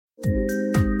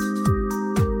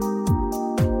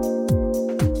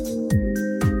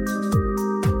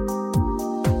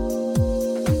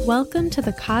Welcome to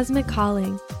The Cosmic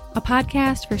Calling, a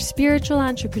podcast for spiritual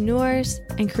entrepreneurs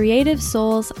and creative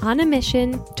souls on a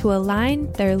mission to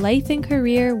align their life and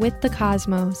career with the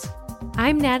cosmos.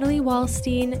 I'm Natalie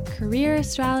Wallstein, career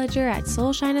astrologer at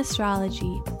Soulshine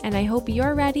Astrology, and I hope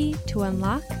you're ready to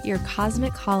unlock your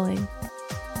cosmic calling.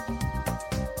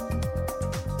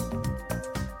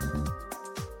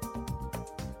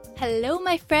 Hello,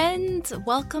 my friends.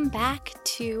 Welcome back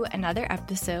to another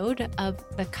episode of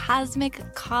The Cosmic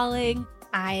Calling.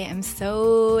 I am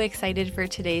so excited for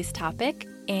today's topic.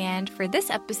 And for this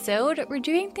episode, we're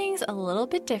doing things a little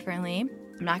bit differently.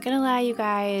 I'm not going to lie, you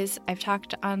guys. I've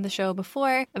talked on the show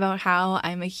before about how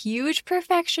I'm a huge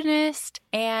perfectionist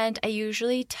and I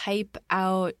usually type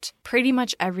out pretty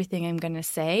much everything I'm going to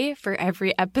say for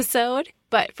every episode.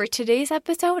 But for today's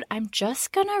episode, I'm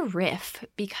just gonna riff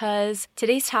because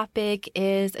today's topic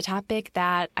is a topic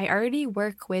that I already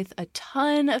work with a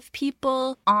ton of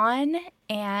people on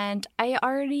and I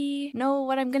already know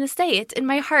what I'm gonna say. It's in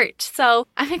my heart. So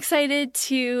I'm excited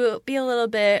to be a little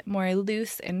bit more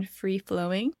loose and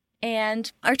free-flowing. And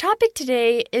our topic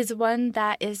today is one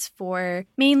that is for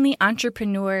mainly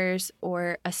entrepreneurs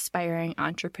or aspiring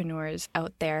entrepreneurs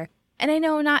out there. And I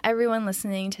know not everyone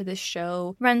listening to this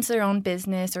show runs their own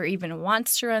business or even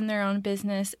wants to run their own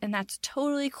business, and that's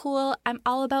totally cool. I'm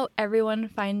all about everyone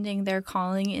finding their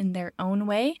calling in their own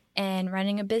way, and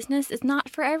running a business is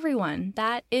not for everyone.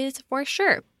 That is for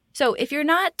sure. So if you're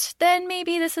not, then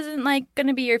maybe this isn't going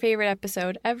to be your favorite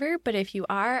episode ever, but if you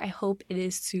are, I hope it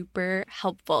is super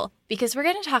helpful because we're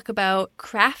going to talk about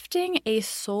crafting a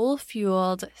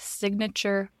soul-fueled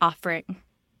signature offering.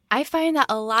 I find that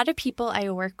a lot of people I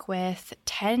work with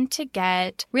tend to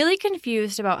get really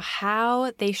confused about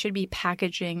how they should be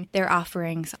packaging their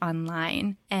offerings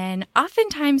online. And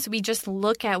oftentimes we just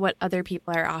look at what other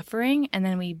people are offering and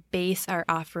then we base our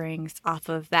offerings off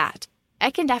of that.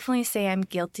 I can definitely say I'm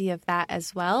guilty of that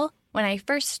as well. When I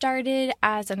first started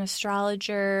as an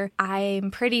astrologer, I'm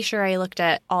pretty sure I looked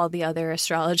at all the other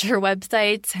astrologer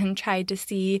websites and tried to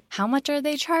see how much are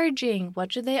they charging?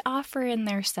 What do they offer in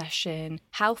their session?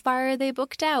 How far are they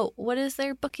booked out? What does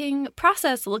their booking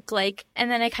process look like? And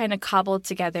then I kind of cobbled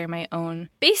together my own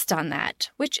based on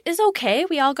that, which is okay.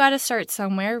 We all got to start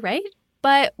somewhere, right?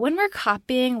 But when we're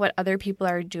copying what other people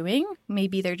are doing,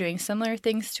 maybe they're doing similar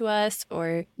things to us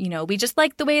or, we just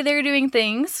like the way they're doing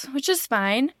things, which is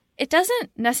fine. It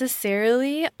doesn't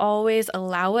necessarily always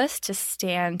allow us to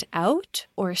stand out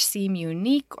or seem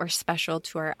unique or special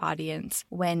to our audience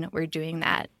when we're doing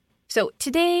that. So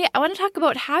today, I want to talk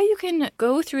about how you can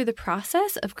go through the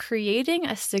process of creating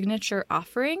a signature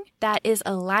offering that is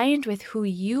aligned with who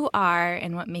you are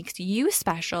and what makes you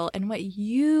special and what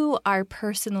you are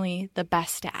personally the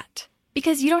best at.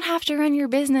 Because you don't have to run your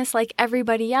business like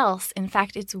everybody else. In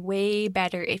fact, it's way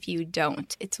better if you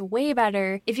don't. It's way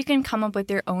better if you can come up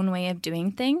with your own way of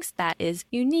doing things that is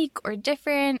unique or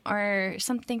different or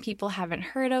something people haven't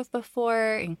heard of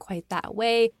before in quite that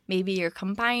way. Maybe you're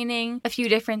combining a few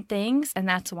different things, and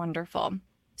that's wonderful.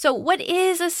 So what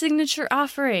is a signature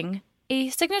offering? A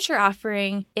signature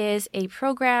offering is a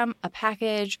program, a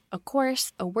package, a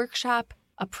course, a workshop,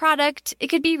 a product. It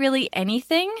could be really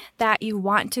anything that you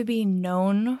want to be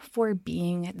known for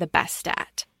being the best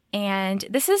at. And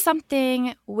this is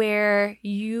something where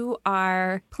you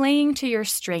are playing to your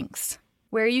strengths,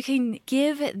 where you can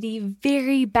give the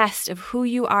very best of who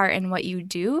you are and what you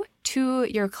do to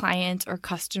your clients or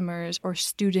customers or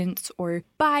students or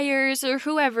buyers or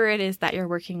whoever it is that you're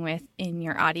working with in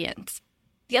your audience.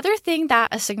 The other thing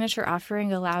that a signature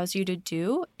offering allows you to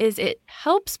do is it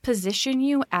helps position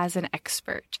you as an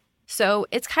expert. So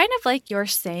it's kind of like you're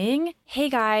saying, hey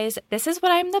guys, this is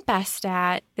what I'm the best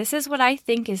at. This is what I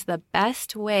think is the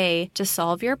best way to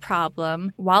solve your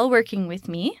problem while working with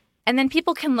me. And then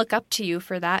people can look up to you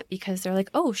for that because they're like,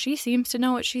 oh, she seems to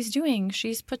know what she's doing.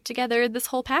 She's put together this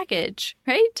whole package,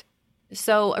 right?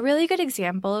 So a really good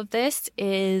example of this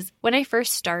is when I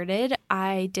first started,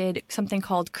 I did something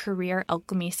called Career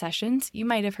Alchemy Sessions. You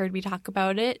might have heard me talk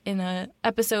about it in an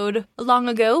episode long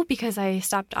ago because I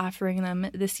stopped offering them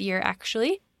this year,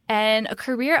 actually. And a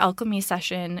Career Alchemy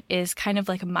session is kind of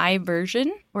like my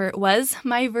version, or it was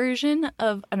my version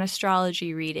of an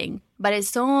astrology reading. But it's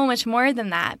so much more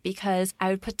than that because I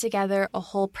would put together a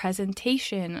whole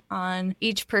presentation on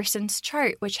each person's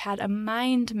chart, which had a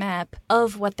mind map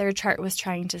of what their chart was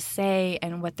trying to say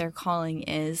and what their calling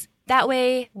is. That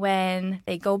way, when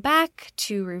they go back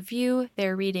to review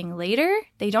their reading later,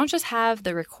 they don't just have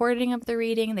the recording of the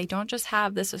reading, they don't just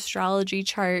have this astrology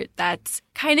chart that's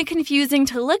kind of confusing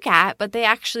to look at, but they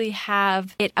actually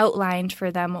have it outlined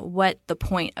for them what the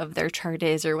point of their chart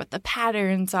is or what the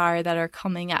patterns are that are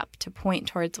coming up to point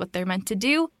towards what they're meant to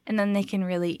do. And then they can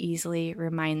really easily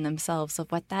remind themselves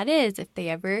of what that is if they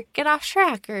ever get off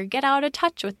track or get out of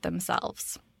touch with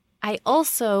themselves. I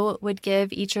also would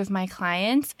give each of my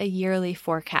clients a yearly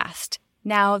forecast.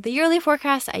 Now, the yearly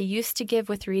forecasts I used to give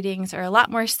with readings are a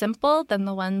lot more simple than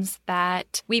the ones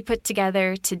that we put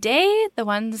together today. The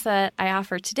ones that I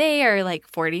offer today are like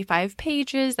 45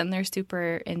 pages and they're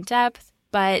super in-depth.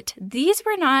 But these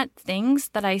were not things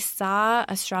that I saw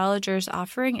astrologers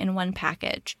offering in one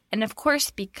package. And of course,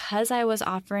 because I was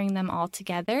offering them all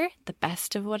together, the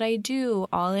best of what I do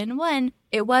all in one,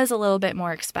 it was a little bit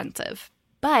more expensive.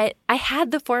 But I had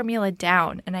the formula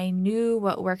down and I knew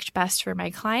what worked best for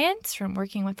my clients from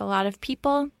working with a lot of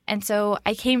people. And so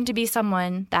I came to be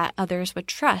someone that others would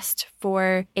trust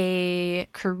for a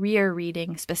career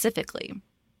reading specifically.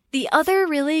 The other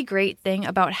really great thing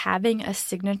about having a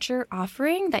signature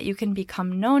offering that you can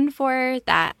become known for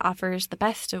that offers the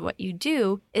best of what you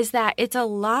do is that it's a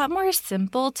lot more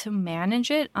simple to manage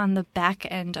it on the back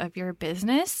end of your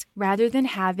business rather than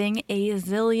having a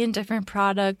zillion different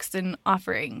products and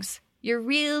offerings. You're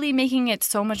really making it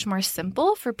so much more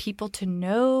simple for people to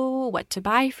know what to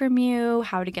buy from you,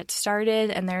 how to get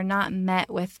started, and they're not met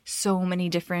with so many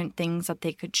different things that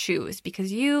they could choose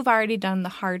because you've already done the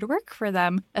hard work for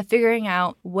them of figuring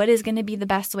out what is going to be the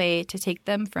best way to take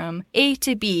them from A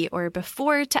to B or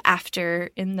before to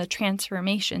after in the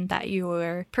transformation that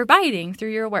you're providing through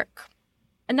your work.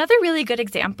 Another really good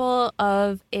example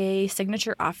of a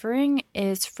signature offering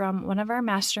is from one of our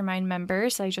mastermind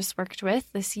members I just worked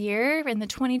with this year in the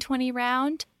 2020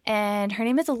 round. And her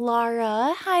name is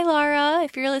Laura. Hi, Laura,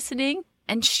 if you're listening.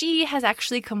 And she has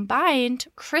actually combined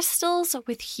crystals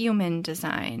with human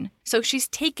design. So she's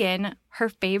taken her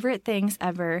favorite things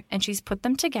ever and she's put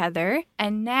them together.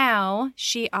 And now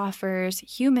she offers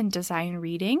human design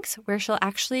readings where she'll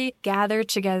actually gather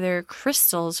together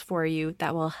crystals for you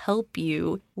that will help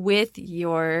you with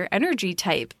your energy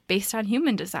type based on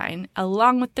human design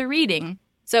along with the reading.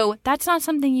 So that's not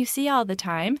something you see all the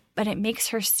time, but it makes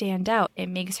her stand out. It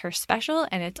makes her special,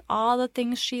 and it's all the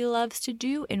things she loves to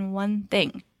do in one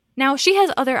thing. Now, she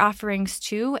has other offerings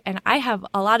too, and I have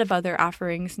a lot of other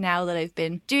offerings now that I've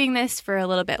been doing this for a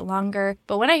little bit longer.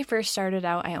 But when I first started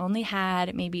out, I only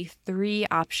had maybe 3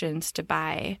 options to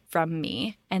buy from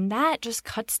me. And that just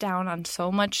cuts down on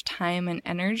so much time and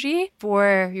energy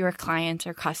for your clients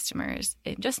or customers.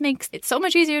 It just makes it so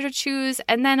much easier to choose.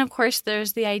 And then, of course,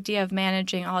 there's the idea of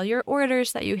managing all your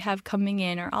orders that you have coming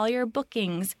in or all your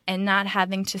bookings and not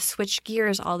having to switch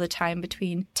gears all the time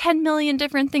between 10 million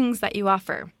different things that you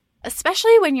offer.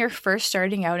 Especially when you're first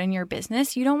starting out in your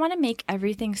business, you don't want to make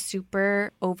everything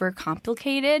super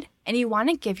overcomplicated, and you want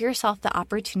to give yourself the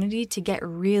opportunity to get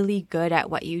really good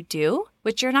at what you do,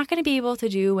 which you're not going to be able to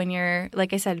do when you're,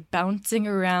 like I said, bouncing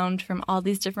around from all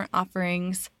these different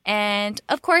offerings. And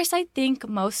of course, I think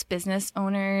most business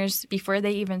owners, before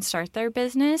they even start their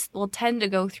business, will tend to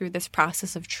go through this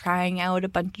process of trying out a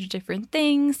bunch of different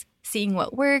things, seeing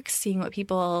what works, seeing what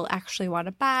people actually want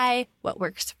to buy, what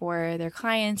works for their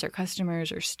clients or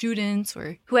customers or students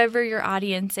or whoever your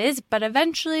audience is. But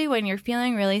eventually, when you're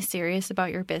feeling really serious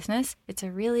about your business, it's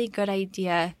a really good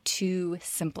idea to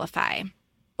simplify.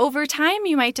 Over time,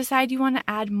 you might decide you want to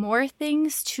add more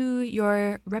things to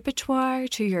your repertoire,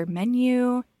 to your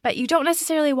menu, but you don't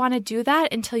necessarily want to do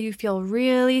that until you feel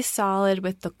really solid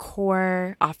with the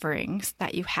core offerings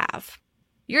that you have.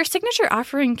 Your signature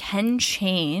offering can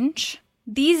change.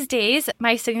 These days,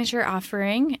 my signature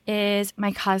offering is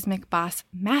my Cosmic Boss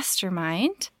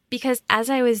Mastermind, because as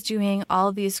I was doing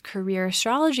all these career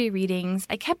astrology readings,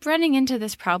 I kept running into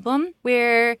this problem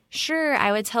where, sure,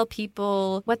 I would tell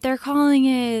people what their calling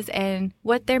is and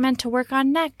what they're meant to work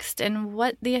on next and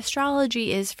what the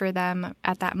astrology is for them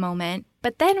at that moment.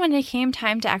 But then when it came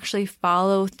time to actually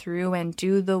follow through and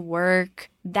do the work,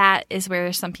 that is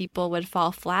where some people would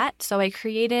fall flat. So I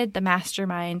created the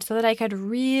mastermind so that I could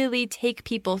really take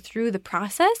people through the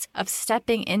process of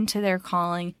stepping into their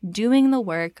calling, doing the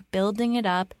work, building it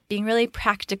up, being really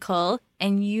practical,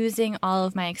 and using all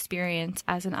of my experience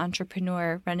as an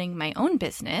entrepreneur running my own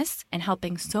business and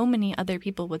helping so many other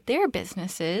people with their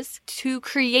businesses to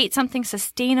create something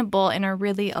sustainable in a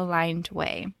really aligned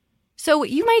way. So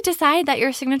you might decide that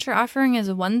your signature offering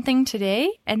is one thing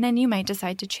today, and then you might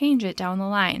decide to change it down the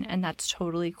line, and that's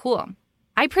totally cool.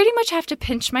 I pretty much have to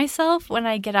pinch myself when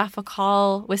I get off a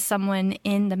call with someone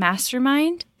in the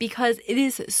mastermind because it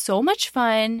is so much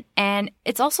fun and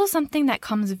it's also something that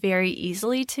comes very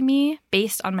easily to me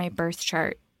based on my birth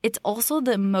chart. It's also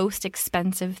the most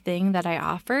expensive thing that I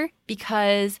offer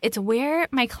because it's where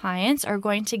my clients are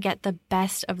going to get the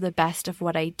best of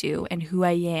what I do and who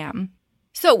I am.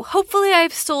 So hopefully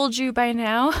I've sold you by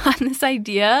now on this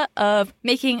idea of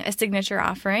making a signature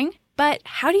offering. But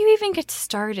how do you even get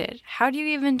started? How do you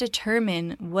even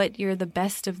determine what you're the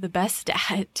best of the best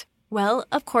at? Well,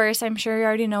 of course, I'm sure you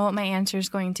already know what my answer is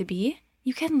going to be.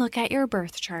 You can look at your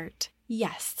birth chart.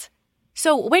 Yes.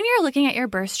 So when you're looking at your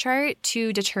birth chart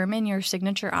to determine your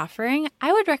signature offering,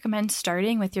 I would recommend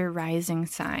starting with your rising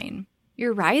sign.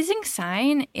 Your rising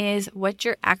sign is what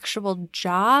your actual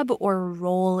job or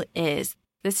role is.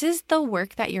 This is the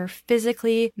work that you're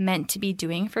physically meant to be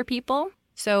doing for people.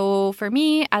 So for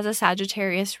me, as a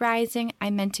Sagittarius rising,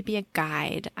 I'm meant to be a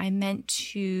guide. I'm meant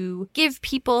to give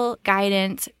people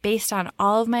guidance based on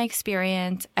all of my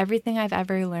experience, everything I've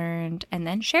ever learned, and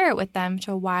then share it with them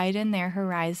to widen their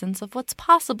horizons of what's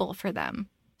possible for them.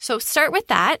 So start with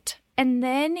that, and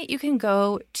then you can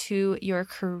go to your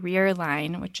career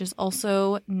line, which is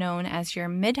also known as your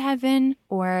midheaven,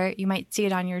 or you might see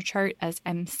it on your chart as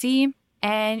MC.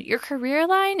 And your career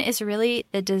line is really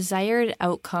the desired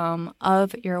outcome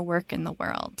of your work in the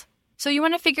world. So you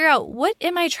want to figure out, what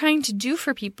am I trying to do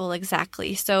for people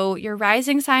exactly? So your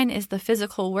rising sign is the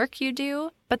physical work you do,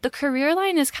 but the career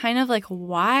line is kind of like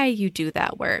why you do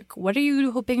that work. What are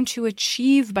you hoping to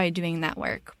achieve by doing that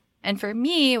work? And for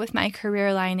me, with my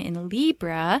career line in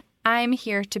Libra, I'm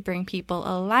here to bring people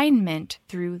alignment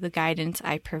through the guidance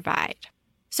I provide.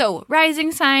 So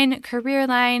rising sign, career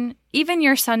line, even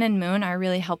your sun and moon are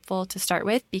really helpful to start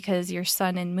with because your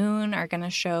sun and moon are going to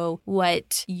show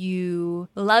what you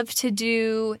love to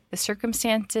do, the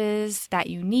circumstances that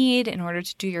you need in order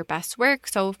to do your best work.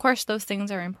 So of course, those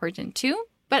things are important too.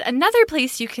 But another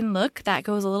place you can look that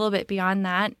goes a little bit beyond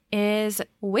that is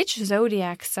which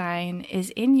zodiac sign is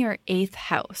in your 8th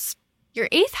house. Your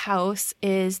 8th house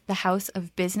is the house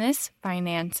of business,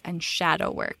 finance, and shadow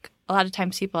work. A lot of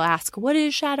times people ask, what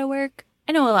is shadow work?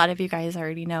 I know a lot of you guys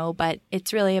already know, but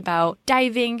it's really about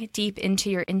diving deep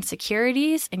into your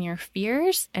insecurities and your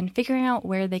fears and figuring out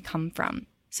where they come from.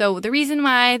 So the reason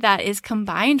why that is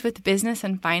combined with business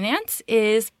and finance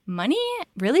is money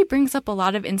really brings up a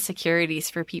lot of insecurities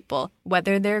for people,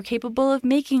 whether they're capable of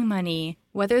making money,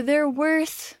 whether they're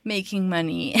worth making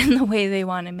money in the way they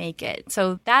want to make it.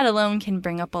 So that alone can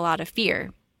bring up a lot of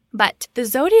fear. But the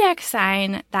zodiac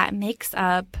sign that makes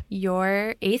up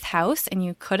your 8th house, and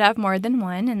you could have more than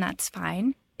one, and that's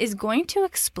fine, is going to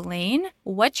explain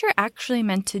what you're actually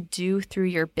meant to do through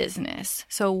your business.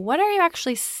 So what are you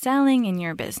actually selling in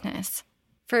your business?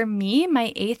 For me,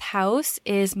 my 8th house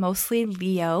is mostly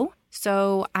Leo.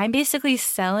 So I'm basically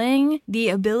selling the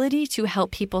ability to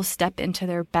help people step into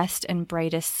their best and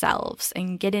brightest selves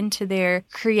and get into their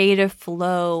creative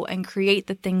flow and create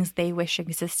the things they wish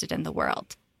existed in the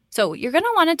world. So you're going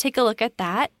to want to take a look at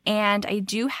that. And I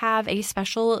do have a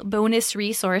special bonus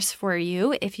resource for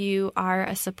you if you are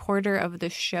a supporter of the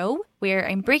show, where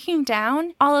I'm breaking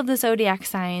down all of the zodiac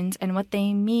signs and what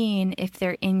they mean if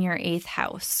they're in your 8th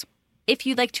house. If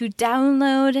you'd like to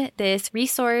download this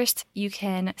resource, you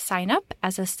can sign up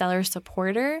as a stellar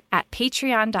supporter at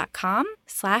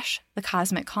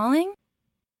patreon.com/thecosmiccalling.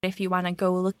 If you want to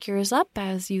go look yours up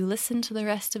as you listen to the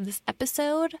rest of this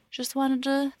episode, just wanted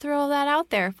to throw that out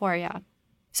there for you.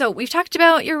 So we've talked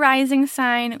about your rising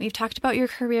sign, we've talked about your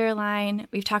career line,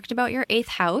 we've talked about your 8th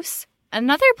house.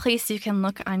 Another place you can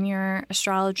look on your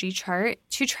astrology chart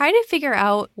to try to figure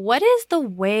out what is the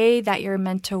way that you're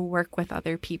meant to work with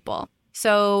other people.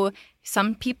 So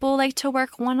some people like to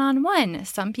work one-on-one.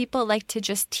 Some people like to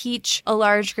just teach a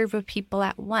large group of people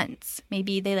at once.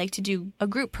 Maybe they like to do a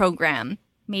group program.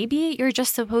 Maybe you're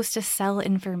just supposed to sell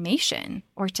information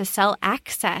or to sell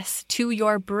access to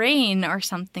your brain or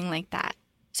something like that.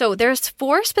 So there's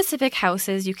 4 specific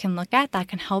houses you can look at that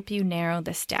can help you narrow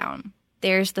this down.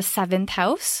 There's the 7th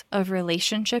house of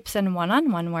relationships and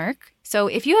one-on-one work. So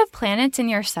if you have planets in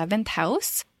your 7th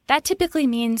house, that typically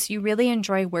means you really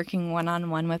enjoy working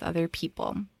one-on-one with other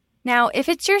people. Now, if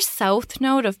it's your south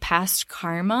node of past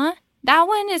karma, that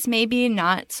one is maybe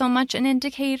not so much an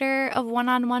indicator of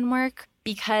one-on-one work,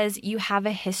 because you have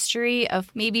a history of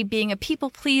maybe being a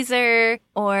people pleaser,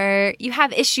 or you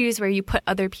have issues where you put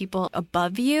other people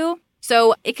above you.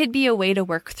 So it could be a way to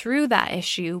work through that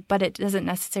issue, but it doesn't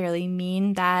necessarily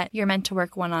mean that you're meant to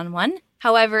work one-on-one.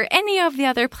 However, any of the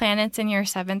other planets in your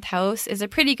 7th house is a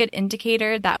pretty good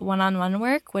indicator that one-on-one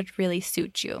work would really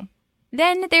suit you.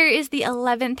 Then there is the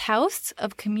 11th house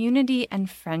of community and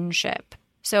friendship.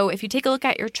 So if you take a look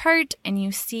at your chart and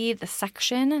you see the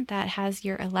section that has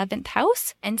your 11th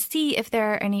house and see if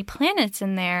there are any planets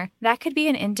in there, that could be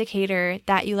an indicator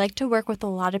that you like to work with a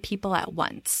lot of people at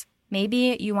once.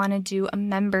 Maybe you want to do a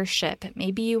membership.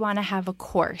 Maybe you want to have a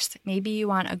course. Maybe you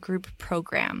want a group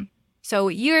program. So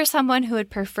you're someone who would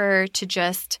prefer to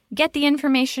just get the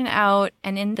information out,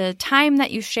 and in the time that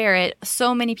you share it,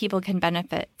 so many people can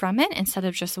benefit from it instead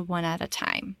of just one at a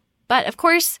time. But of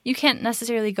course, you can't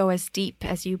necessarily go as deep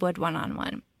as you would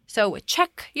one-on-one. So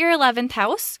check your 11th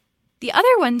house. The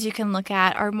other ones you can look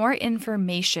at are more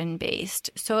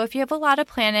information-based. So if you have a lot of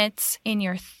planets in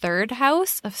your 3rd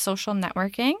house of social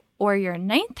networking or your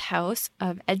 9th house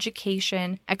of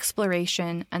education,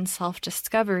 exploration, and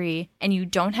self-discovery, and you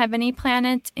don't have any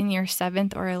planets in your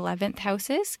 7th or 11th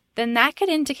houses, then that could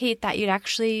indicate that you'd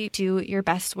actually do your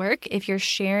best work if you're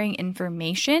sharing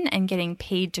information and getting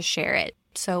paid to share it.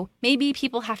 So maybe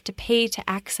people have to pay to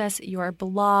access your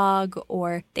blog,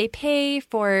 or they pay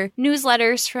for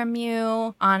newsletters from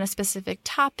you on a specific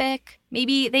topic.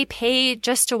 Maybe they pay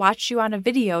just to watch you on a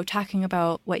video talking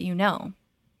about what you know.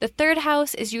 The 3rd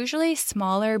house is usually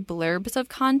smaller blurbs of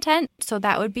content, so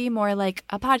that would be more like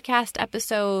a podcast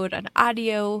episode, an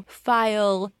audio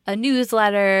file, a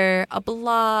newsletter, a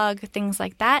blog, things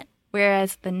like that.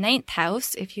 Whereas the 9th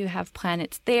house, if you have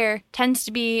planets there, tends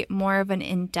to be more of an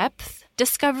in-depth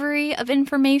discovery of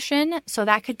information. So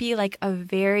that could be like a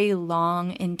very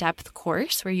long, in-depth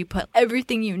course where you put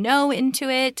everything you know into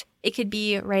it. It could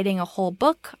be writing a whole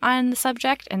book on the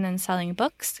subject and then selling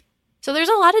books. So there's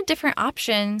a lot of different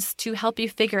options to help you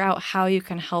figure out how you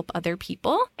can help other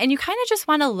people. And you kind of just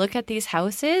want to look at these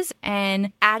houses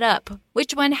and add up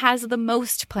which one has the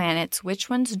most planets, which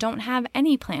ones don't have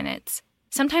any planets.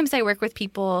 Sometimes I work with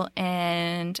people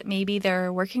and maybe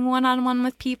they're working one-on-one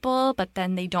with people, but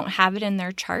then they don't have it in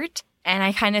their chart. And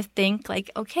I kind of think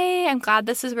like, okay, I'm glad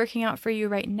this is working out for you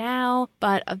right now,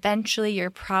 but eventually you're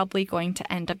probably going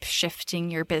to end up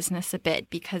shifting your business a bit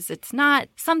because it's not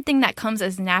something that comes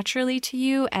as naturally to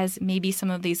you as maybe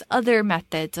some of these other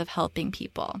methods of helping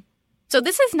people. So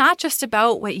this is not just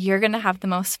about what you're going to have the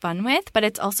most fun with, but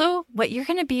it's also what you're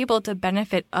going to be able to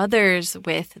benefit others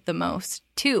with the most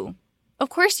too. Of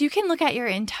course, you can look at your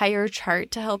entire chart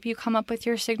to help you come up with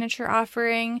your signature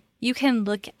offering. You can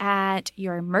look at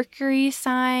your Mercury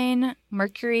sign.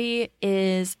 Mercury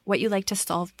is what you like to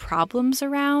solve problems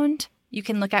around. You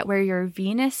can look at where your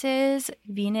Venus is.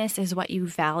 Venus is what you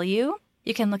value.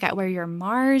 You can look at where your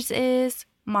Mars is.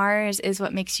 Mars is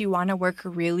what makes you want to work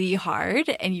really hard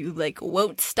and you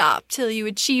won't stop till you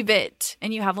achieve it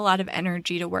and you have a lot of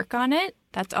energy to work on it.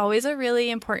 That's always a really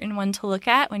important one to look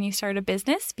at when you start a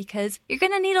business because you're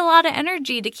going to need a lot of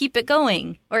energy to keep it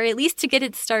going or at least to get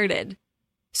it started.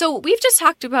 So we've just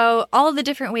talked about all the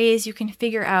different ways you can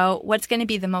figure out what's going to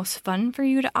be the most fun for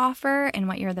you to offer and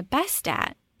what you're the best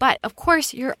at. But of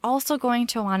course, you're also going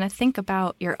to want to think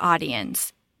about your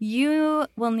audience. You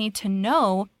will need to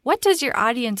know, what does your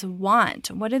audience want?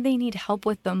 What do they need help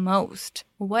with the most?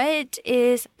 What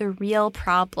is the real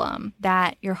problem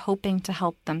that you're hoping to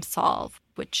help them solve?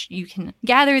 Which you can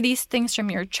gather these things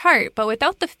from your chart, but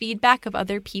without the feedback of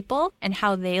other people and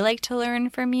how they like to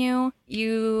learn from you,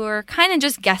 you're kind of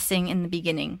just guessing in the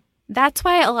beginning. That's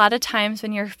why a lot of times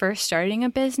when you're first starting a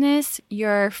business,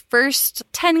 your first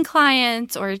 10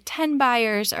 clients or 10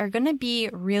 buyers are going to be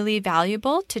really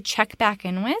valuable to check back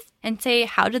in with and say,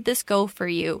 how did this go for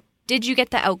you? Did you get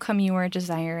the outcome you were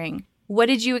desiring? What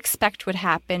did you expect would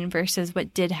happen versus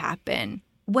what did happen?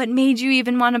 What made you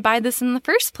even want to buy this in the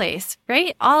first place,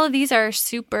 right? All of these are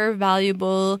super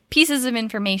valuable pieces of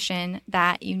information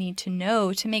that you need to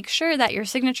know to make sure that your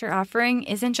signature offering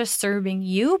isn't just serving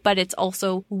you, but it's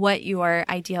also what your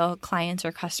ideal clients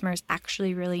or customers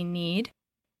actually really need.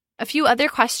 A few other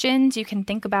questions you can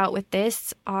think about with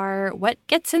this are, what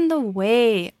gets in the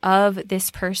way of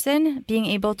this person being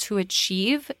able to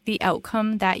achieve the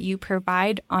outcome that you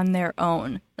provide on their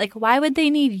own? Why would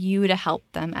they need you to help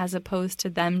them as opposed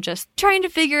to them just trying to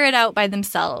figure it out by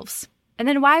themselves? And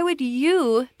then why would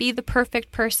you be the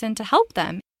perfect person to help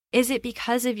them? Is it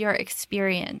because of your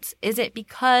experience? Is it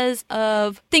because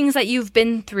of things that you've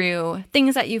been through,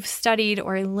 things that you've studied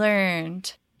or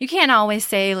learned? You can't always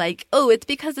say it's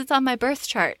because it's on my birth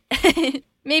chart.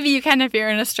 Maybe you can if you're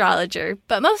an astrologer,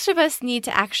 but most of us need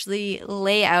to actually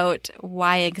lay out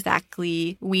why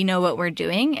exactly we know what we're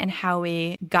doing and how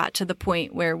we got to the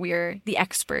point where we're the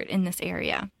expert in this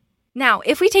area. Now,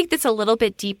 if we take this a little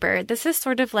bit deeper, this is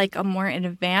sort of like a more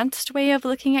advanced way of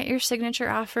looking at your signature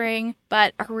offering,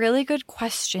 but a really good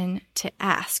question to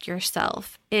ask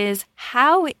yourself is,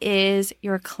 how is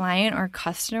your client or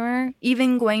customer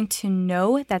even going to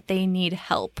know that they need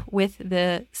help with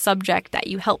the subject that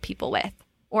you help people with?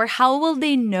 Or how will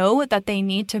they know that they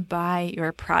need to buy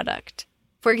your product?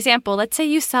 For example, let's say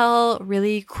you sell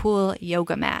really cool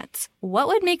yoga mats. What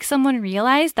would make someone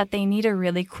realize that they need a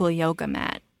really cool yoga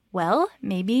mat? Well,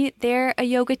 maybe they're a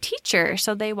yoga teacher,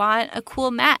 so they want a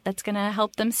cool mat that's going to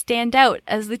help them stand out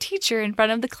as the teacher in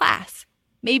front of the class.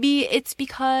 Maybe it's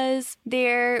because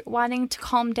they're wanting to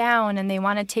calm down and they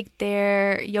want to take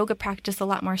their yoga practice a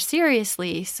lot more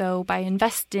seriously. So by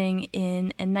investing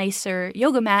in a nicer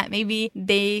yoga mat, maybe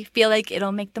they feel like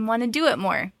it'll make them want to do it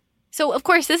more. So, of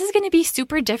course, this is going to be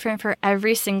super different for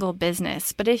every single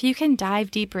business. But if you can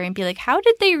dive deeper and be like, how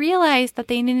did they realize that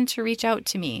they needed to reach out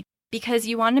to me? Because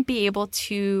you want to be able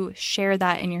to share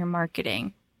that in your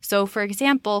marketing. So, for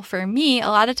example, for me, a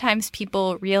lot of times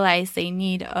people realize they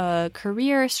need a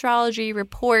career astrology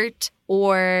report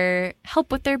or help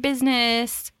with their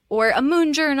business or a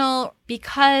moon journal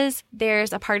because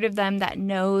there's a part of them that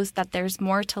knows that there's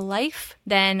more to life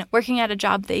than working at a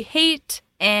job they hate,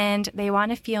 and they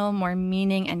want to feel more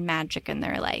meaning and magic in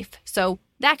their life. So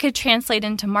that could translate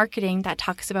into marketing that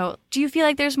talks about, do you feel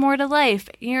like there's more to life?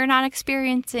 You're not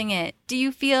experiencing it. Do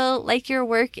you feel like your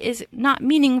work is not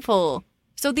meaningful?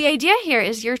 So the idea here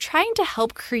is you're trying to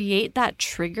help create that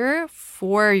trigger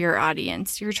for your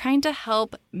audience. You're trying to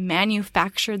help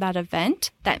manufacture that event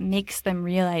that makes them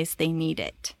realize they need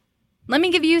it. Let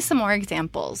me give you some more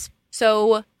examples.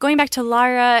 So going back to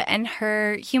Lara and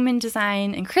her human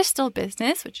design and crystal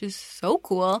business, which is so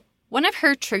cool, one of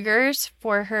her triggers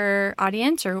for her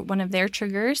audience, or one of their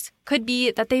triggers, could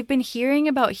be that they've been hearing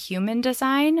about human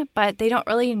design, but they don't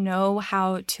really know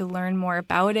how to learn more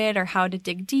about it or how to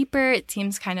dig deeper. It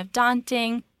seems kind of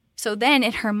daunting. So then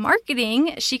in her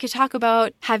marketing, she could talk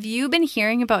about, have you been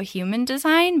hearing about human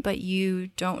design, but you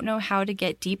don't know how to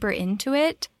get deeper into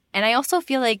it? And I also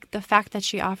feel like the fact that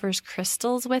she offers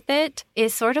crystals with it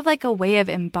is sort of like a way of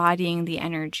embodying the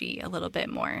energy a little bit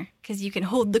more, because you can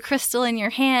hold the crystal in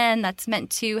your hand that's meant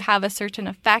to have a certain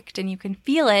effect and you can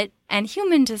feel it. And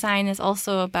human design is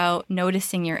also about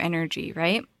noticing your energy,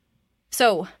 right?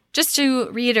 So just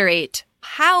to reiterate,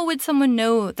 how would someone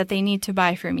know that they need to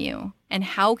buy from you? And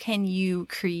how can you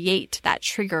create that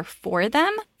trigger for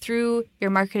them through your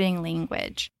marketing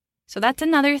language? So that's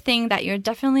another thing that you're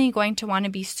definitely going to want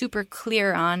to be super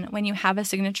clear on when you have a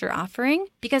signature offering,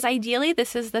 because ideally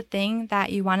this is the thing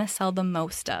that you want to sell the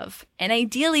most of. And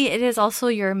ideally it is also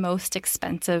your most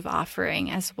expensive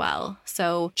offering as well.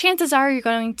 So chances are you're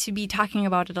going to be talking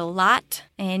about it a lot,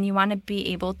 and you want to be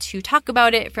able to talk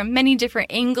about it from many different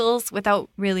angles without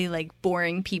really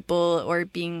boring people or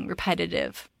being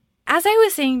repetitive. As I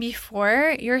was saying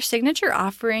before, your signature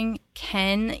offering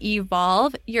can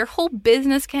evolve. Your whole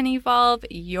business can evolve.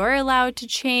 You're allowed to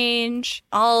change,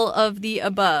 all of the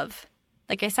above.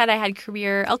 Like I said, I had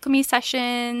career alchemy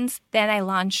sessions. Then I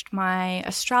launched my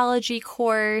astrology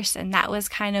course. And that was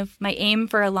kind of my aim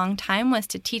for a long time, was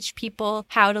to teach people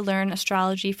how to learn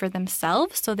astrology for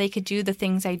themselves so they could do the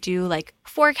things I do, like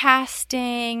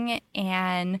forecasting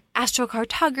and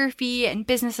astrocartography and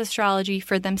business astrology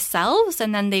for themselves.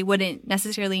 And then they wouldn't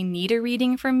necessarily need a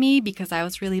reading from me because I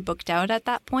was really booked out at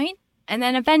that point. And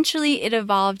then eventually it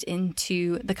evolved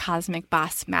into the Cosmic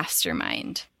Boss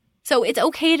Mastermind. So it's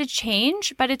okay to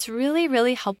change, but it's really,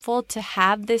 really helpful to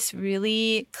have this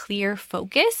really clear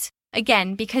focus.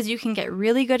 Again, because you can get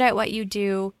really good at what you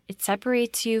do. It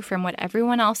separates you from what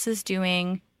everyone else is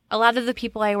doing. A lot of the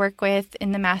people I work with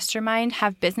in the mastermind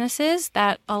have businesses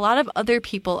that a lot of other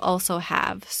people also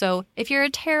have. So if you're a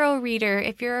tarot reader,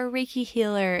 if you're a Reiki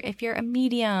healer, if you're a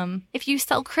medium, if you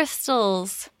sell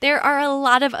crystals, there are a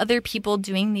lot of other people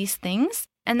doing these things.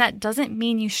 And that doesn't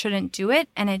mean you shouldn't do it,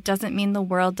 and it doesn't mean the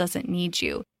world doesn't need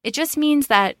you. It just means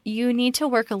that you need to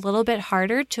work a little bit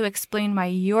harder to explain why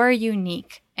you're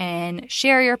unique and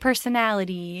share your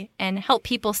personality and help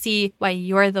people see why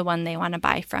you're the one they want to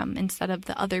buy from instead of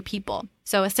the other people.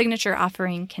 So a signature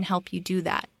offering can help you do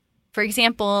that. For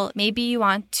example, maybe you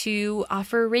want to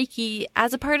offer Reiki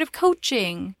as a part of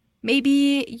coaching.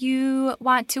 Maybe you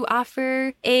want to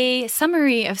offer a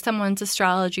summary of someone's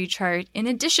astrology chart in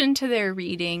addition to their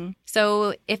reading.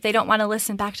 So if they don't want to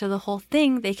listen back to the whole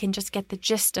thing, they can just get the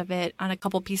gist of it on a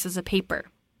couple pieces of paper.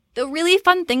 The really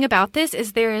fun thing about this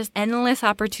is there is endless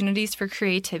opportunities for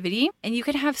creativity, and you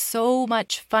can have so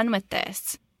much fun with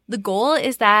this. The goal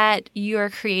is that you are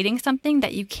creating something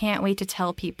that you can't wait to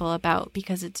tell people about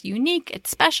because it's unique, it's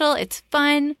special, it's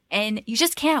fun, and you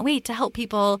just can't wait to help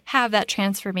people have that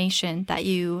transformation that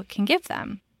you can give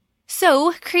them.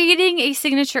 So, creating a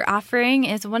signature offering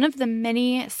is one of the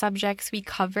many subjects we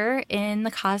cover in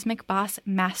the Cosmic Boss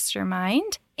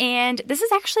Mastermind. And this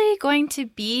is actually going to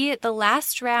be the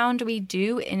last round we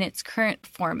do in its current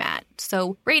format.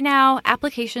 So right now,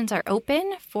 applications are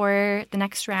open for the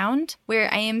next round,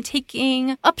 where I am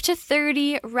taking up to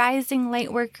 30 rising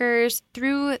light workers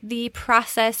through the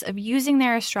process of using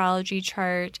their astrology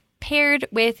chart, paired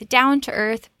with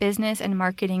down-to-earth business and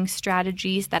marketing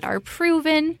strategies that are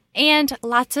proven, and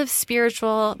lots of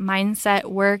spiritual mindset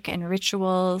work and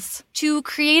rituals to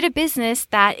create a business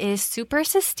that is super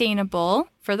sustainable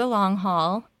for the long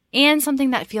haul and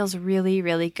something that feels really,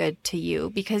 really good to you,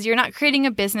 because you're not creating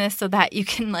a business so that you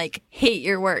can hate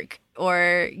your work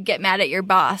or get mad at your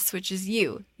boss, which is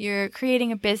you. You're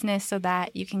creating a business so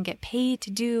that you can get paid to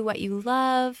do what you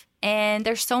love. And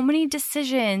there's so many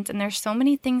decisions and there's so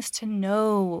many things to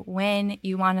know when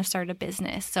you want to start a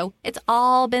business. So it's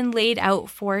all been laid out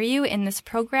for you in this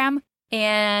program.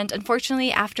 And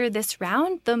unfortunately, after this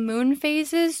round, the moon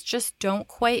phases just don't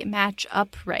quite match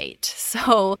up right.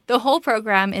 So the whole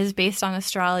program is based on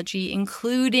astrology,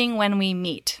 including when we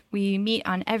meet. We meet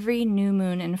on every new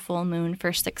moon and full moon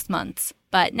for 6 months.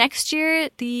 But next year,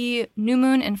 the new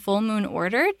moon and full moon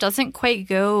order doesn't quite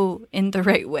go in the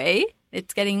right way.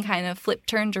 It's getting kind of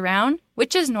turned around,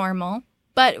 which is normal.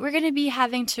 But we're going to be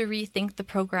having to rethink the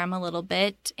program a little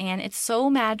bit. And it's so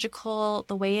magical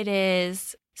the way it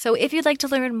is. So if you'd like to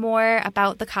learn more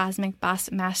about the Cosmic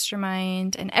Boss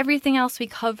Mastermind and everything else we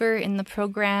cover in the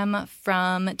program,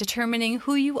 from determining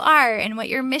who you are and what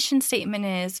your mission statement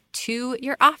is, to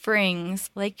your offerings,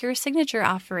 like your signature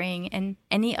offering and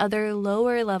any other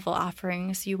lower level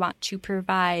offerings you want to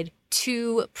provide,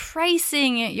 to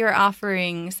pricing your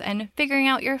offerings and figuring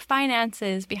out your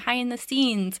finances behind the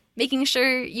scenes, making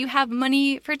sure you have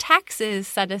money for taxes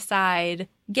set aside,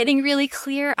 getting really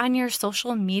clear on your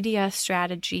social media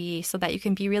strategy so that you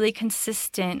can be really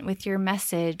consistent with your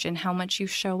message and how much you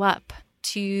show up,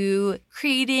 to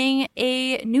creating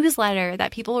a newsletter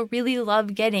that people really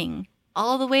love getting,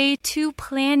 all the way to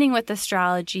planning with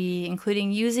astrology,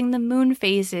 including using the moon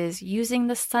phases, using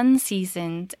the sun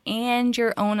seasons, and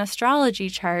your own astrology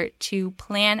chart to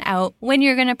plan out when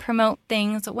you're going to promote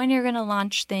things, when you're going to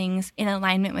launch things in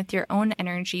alignment with your own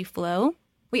energy flow.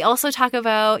 We also talk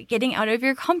about getting out of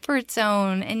your comfort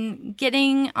zone and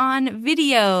getting on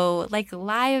video, like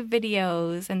live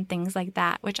videos and things like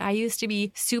that, which I used to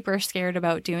be super scared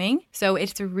about doing. So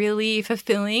it's really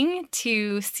fulfilling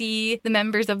to see the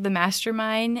members of the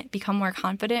mastermind become more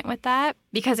confident with that,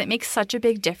 because it makes such a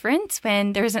big difference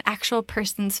when there's an actual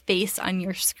person's face on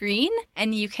your screen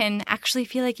and you can actually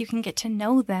feel like you can get to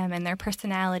know them and their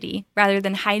personality rather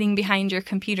than hiding behind your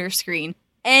computer screen.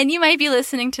 And you might be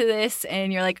listening to this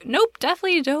and you're like, nope,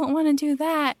 definitely don't want to do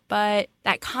that. But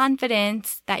that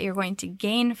confidence that you're going to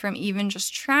gain from even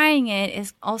just trying it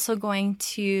is also going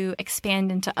to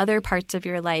expand into other parts of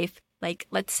your life. Like,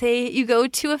 let's say you go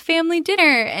to a family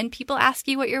dinner and people ask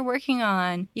you what you're working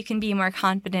on. You can be more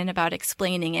confident about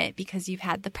explaining it because you've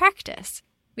had the practice.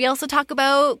 We also talk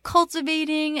about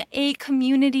cultivating a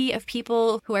community of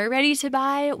people who are ready to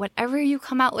buy whatever you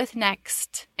come out with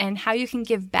next, and how you can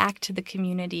give back to the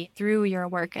community through your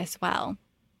work as well.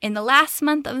 In the last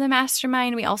month of the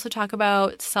mastermind, we also talk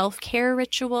about self-care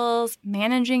rituals,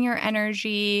 managing your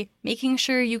energy, making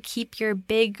sure you keep your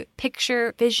big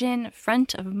picture vision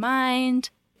front of mind.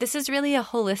 This is really a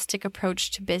holistic approach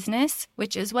to business,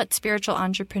 which is what spiritual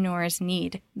entrepreneurs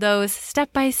need. Those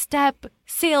step-by-step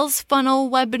sales funnel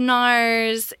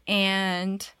webinars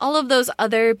and all of those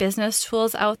other business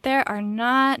tools out there are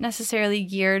not necessarily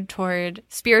geared toward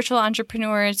spiritual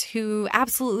entrepreneurs who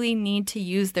absolutely need to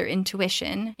use their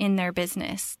intuition in their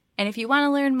business. And if you want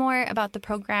to learn more about the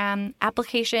program,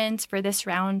 applications for this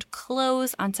round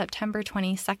close on September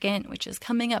 22nd, which is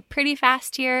coming up pretty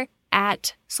fast here,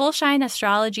 at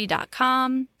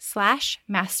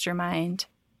soulshineastrology.com/mastermind.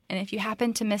 And if you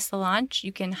happen to miss the launch,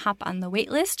 you can hop on the wait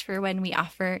list for when we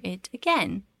offer it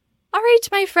again. All right,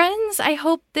 my friends, I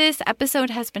hope this episode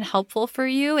has been helpful for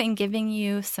you in giving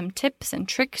you some tips and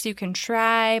tricks you can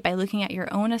try by looking at your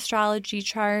own astrology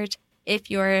chart.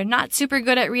 If you're not super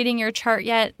good at reading your chart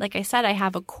yet, like I said, I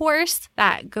have a course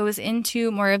that goes into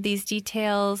more of these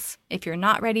details. If you're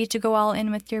not ready to go all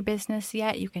in with your business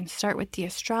yet, you can start with the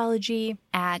astrology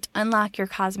at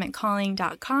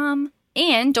unlockyourcosmiccalling.com.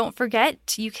 And don't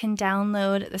forget, you can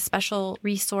download the special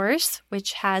resource,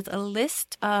 which has a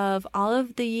list of all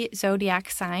of the zodiac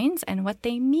signs and what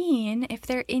they mean if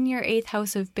they're in your 8th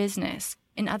house of business.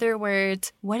 In other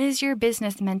words, what is your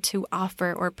business meant to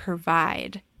offer or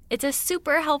provide? It's a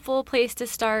super helpful place to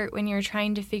start when you're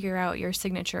trying to figure out your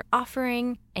signature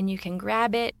offering, and you can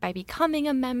grab it by becoming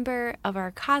a member of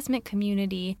our cosmic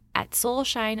community at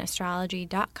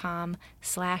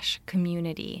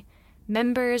soulshineastrology.com/community.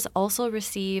 Members also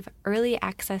receive early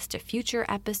access to future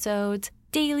episodes,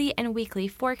 daily and weekly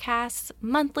forecasts,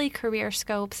 monthly career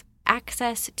scopes,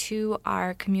 access to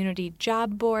our community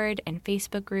job board and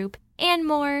Facebook group, and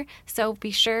more, so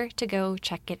be sure to go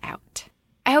check it out.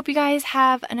 I hope you guys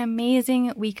have an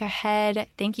amazing week ahead.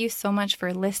 Thank you so much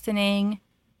for listening.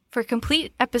 For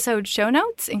complete episode show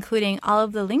notes, including all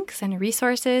of the links and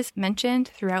resources mentioned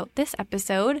throughout this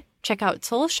episode, check out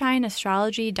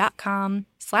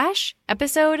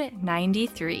soulshineastrology.com/episode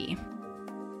 93.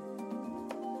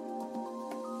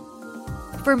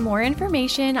 For more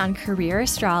information on career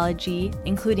astrology,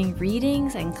 including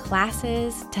readings and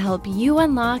classes to help you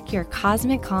unlock your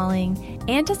cosmic calling,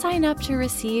 and to sign up to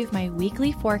receive my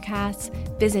weekly forecasts,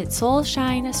 visit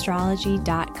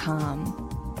soulshineastrology.com.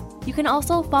 You can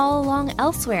also follow along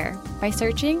elsewhere by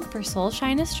searching for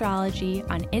Soulshine Astrology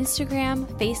on Instagram,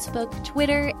 Facebook,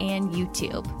 Twitter, and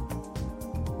YouTube.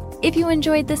 If you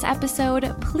enjoyed this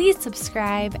episode, please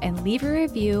subscribe and leave a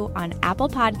review on Apple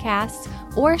Podcasts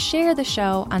or share the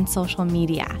show on social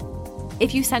media.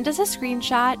 If you send us a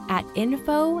screenshot at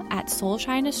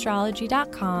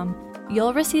info@soulshineastrology.com,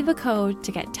 you'll receive a code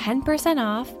to get 10%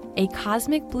 off a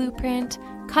cosmic blueprint,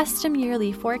 custom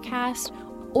yearly forecast,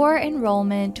 or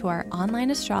enrollment to our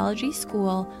online astrology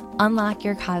school, Unlock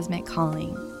Your Cosmic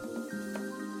Calling.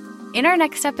 In our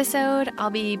next episode, I'll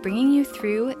be bringing you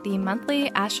through the monthly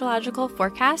astrological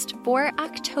forecast for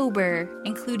October,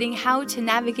 including how to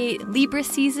navigate Libra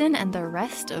season and the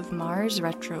rest of Mars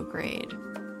retrograde.